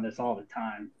work on this all the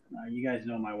time. You guys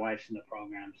know my wife's in the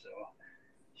program, so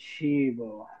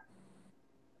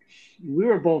we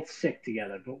were both sick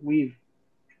together, but we've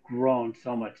grown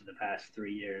so much in the past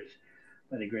 3 years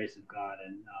by the grace of God.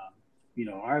 And,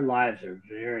 our lives are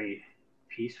very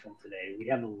peaceful today. We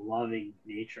have a loving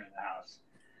nature in the house.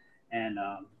 And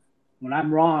when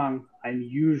I'm wrong, I'm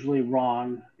usually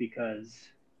wrong because,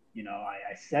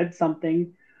 I said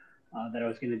something that I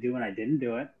was going to do and I didn't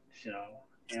do it. So,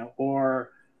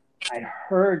 or I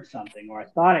heard something, or I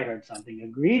thought I heard something,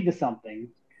 agreed to something,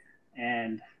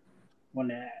 and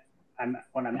when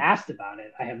I'm asked about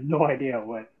it, I have no idea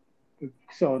what.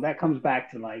 So that comes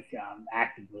back to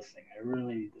active listening. I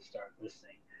really need to start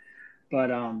listening. But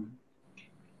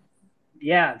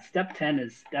step 10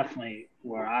 is definitely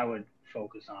where I would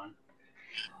focus on.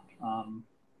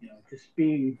 Just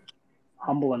being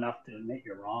humble enough to admit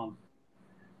you're wrong.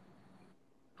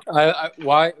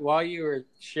 While you were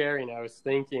sharing, I was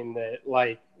thinking that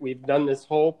we've done this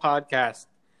whole podcast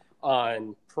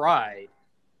on pride,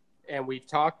 and we've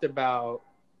talked about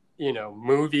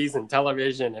movies and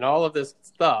television and all of this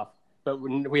stuff, but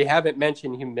we haven't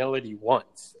mentioned humility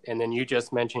once. And then you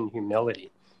just mentioned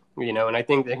humility, and I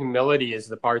think the humility is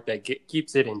the part that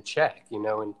keeps it in check,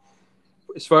 and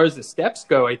as far as the steps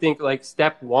go, I think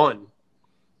step 1,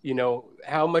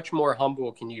 how much more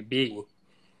humble can you be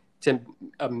to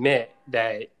admit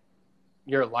that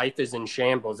your life is in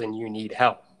shambles and you need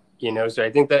help, So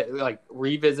I think that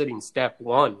revisiting step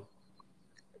 1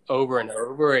 over and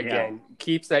over again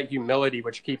keeps that humility,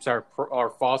 which keeps our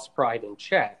false pride in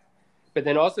check. But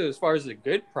then also, as far as the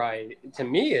good pride, to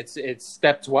me, it's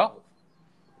step 12,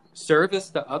 service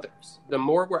to others. The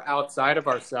more we're outside of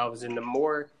ourselves and the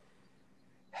more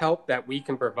help that we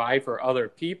can provide for other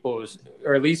people,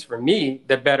 or at least for me,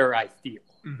 the better I feel.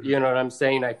 Mm-hmm. You know what I'm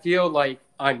saying? I feel like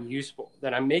I'm useful,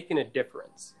 that I'm making a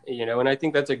difference, and I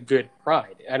think that's a good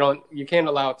pride. You can't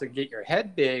allow it to get your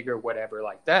head big or whatever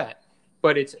like that.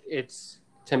 But it's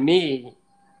to me,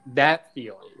 that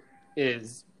feeling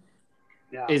is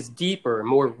deeper,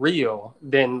 more real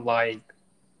than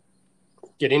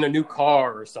getting a new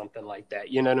car or something like that.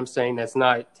 You know what I'm saying? That's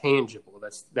not tangible.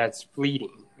 That's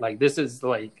fleeting. This is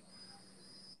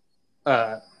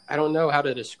I don't know how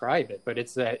to describe it, but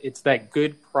it's that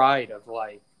good pride of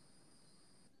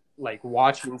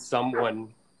watching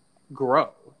someone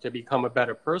grow to become a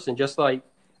better person, just like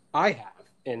I have.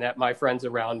 And that my friends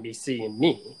around me see in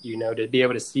me, to be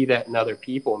able to see that in other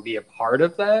people and be a part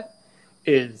of that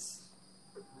it's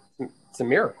a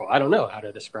miracle. I don't know how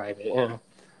to describe it.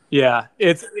 Yeah,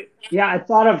 I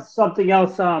thought of something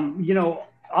else.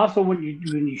 Also when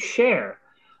you share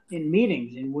in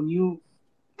meetings and when you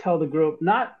tell the group,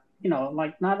 not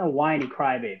a whiny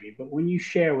crybaby, but when you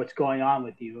share what's going on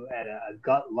with you at a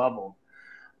gut level,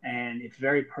 and it's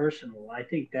very personal, I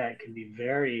think that can be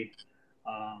very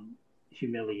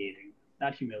humiliating.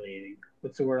 Not humiliating.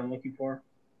 What's the word I'm looking for?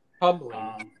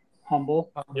 Humbling.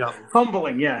 Humble. Yeah.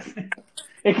 Humbling. Yes.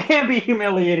 It can be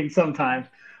humiliating sometimes,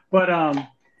 but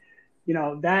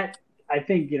that I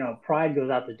think pride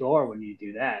goes out the door when you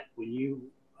do that. When you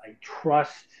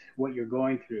trust what you're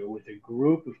going through with a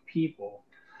group of people,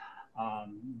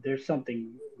 there's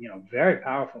something very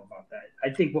powerful about that.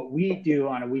 I think what we do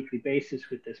on a weekly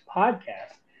basis with this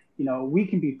podcast, we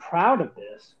can be proud of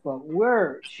this, but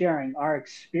we're sharing our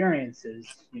experiences,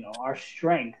 our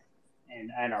strength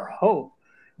and our hope,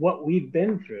 what we've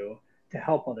been through to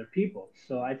help other people.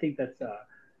 So I think that's,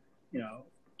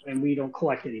 and we don't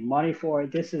collect any money for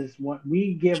it. This is what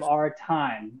we give our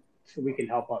time so we can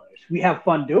help others. We have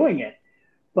fun doing it,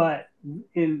 but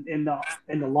in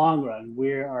the long run,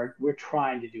 we're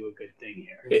trying to do a good thing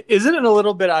here. Isn't it a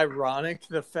little bit ironic,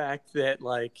 the fact that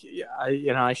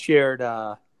I shared,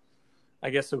 I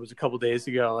guess it was a couple of days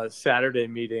ago, a Saturday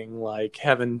meeting,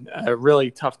 having a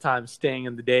really tough time staying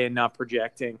in the day and not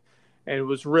projecting, and it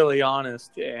was really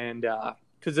honest, and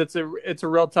because it's a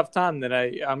real tough time that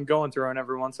I'm going through, and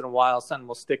every once in a while something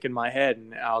will stick in my head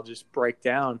and I'll just break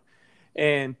down.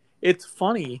 And it's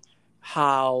funny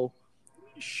how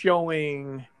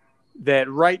showing that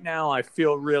right now I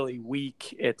feel really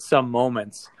weak at some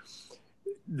moments,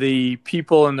 the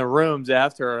people in the rooms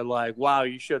after are like, wow,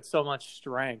 you showed so much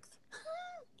strength.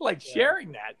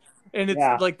 Sharing that, and it's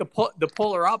the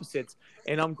polar opposites,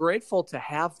 and I'm grateful to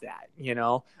have that,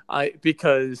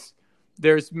 because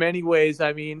there's many ways.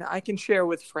 I mean, I can share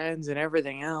with friends and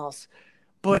everything else,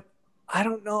 but I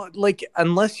don't know,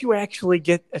 unless you actually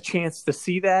get a chance to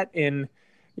see that in,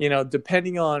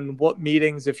 depending on what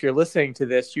meetings, if you're listening to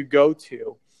this, you go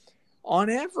to, on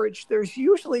average, there's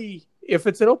usually, if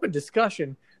it's an open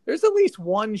discussion, there's at least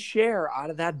one share out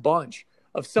of that bunch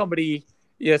of somebody,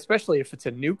 especially if it's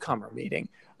a newcomer meeting,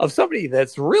 of somebody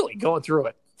that's really going through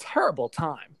a terrible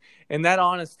time. And that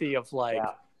honesty of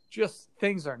just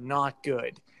things are not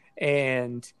good.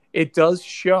 And it does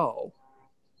show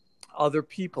other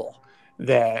people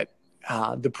that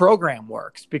the program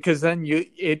works, because then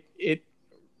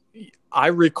I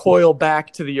recoil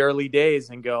back to the early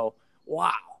days and go,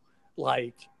 wow,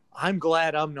 I'm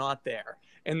glad I'm not there.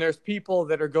 And there's people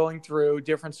that are going through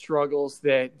different struggles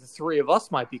that the three of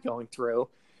us might be going through.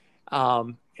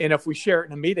 And if we share it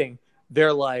in a meeting,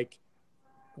 they're like,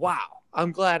 wow,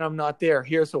 I'm glad I'm not there.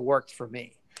 Here's what worked for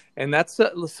me. And that's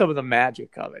some of the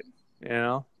magic of it,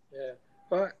 Yeah.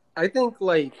 But I think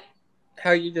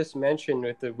how you just mentioned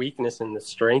with the weakness and the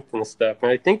strength and stuff.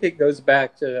 And I think it goes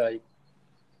back to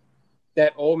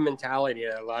that old mentality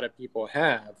that a lot of people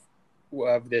have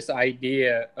of this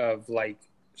idea of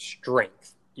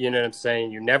strength. You know what I'm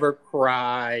saying? You never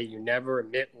cry, you never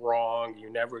admit wrong,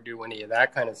 you never do any of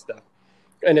that kind of stuff.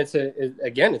 And it's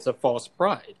a false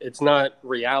pride. It's not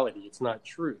reality. It's not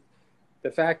truth.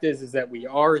 The fact is that we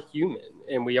are human,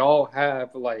 and we all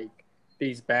have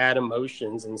these bad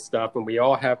emotions and stuff, and we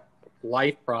all have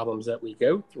life problems that we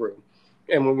go through.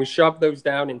 And when we shove those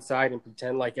down inside and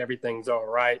pretend like everything's all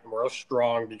right and we're all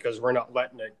strong because we're not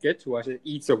letting it get to us, it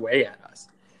eats away at us.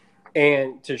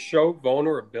 And to show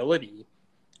vulnerability,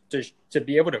 to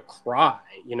be able to cry,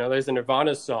 there's a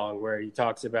Nirvana song where he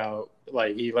talks about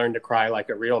he learned to cry like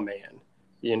a real man,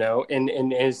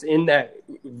 and is in that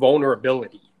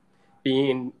vulnerability,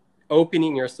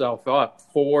 opening yourself up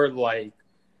for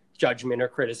judgment or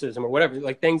criticism or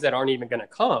whatever, things that aren't even going to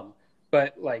come.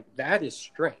 But that is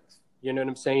strength. You know what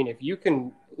I'm saying? If you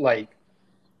can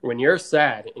when you're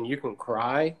sad and you can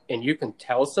cry and you can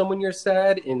tell someone you're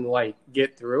sad and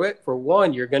get through it, for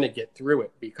one, you're going to get through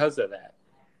it because of that.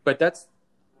 But that's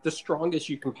the strongest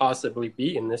you can possibly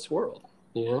be in this world.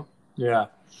 Yeah.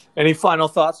 Any final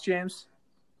thoughts, James?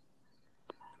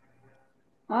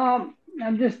 I'm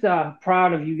just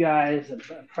proud of you guys. I'm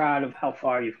proud of how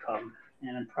far you've come,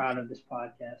 and I'm proud of this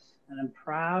podcast, and I'm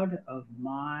proud of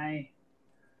my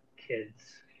kids.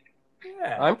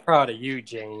 Yeah. I'm proud of you,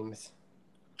 James.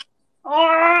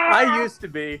 I used to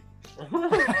be. And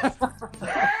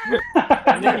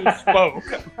then he spoke.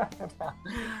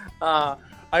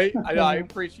 I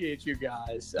appreciate you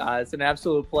guys. It's an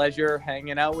absolute pleasure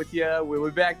hanging out with you. We'll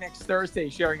be back next Thursday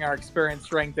sharing our experience,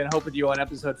 strength, and hope with you on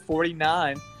episode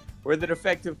 49, where the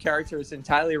defective character is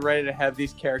entirely ready to have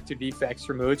these character defects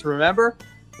removed. Remember,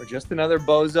 we're just another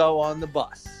bozo on the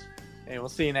bus. And we'll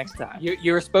see you next time.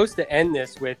 You were supposed to end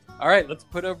this with, all right, let's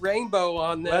put a rainbow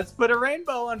on this. Let's put a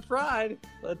rainbow on Pride.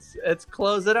 Let's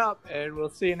close it up, and we'll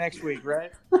see you next week,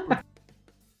 right?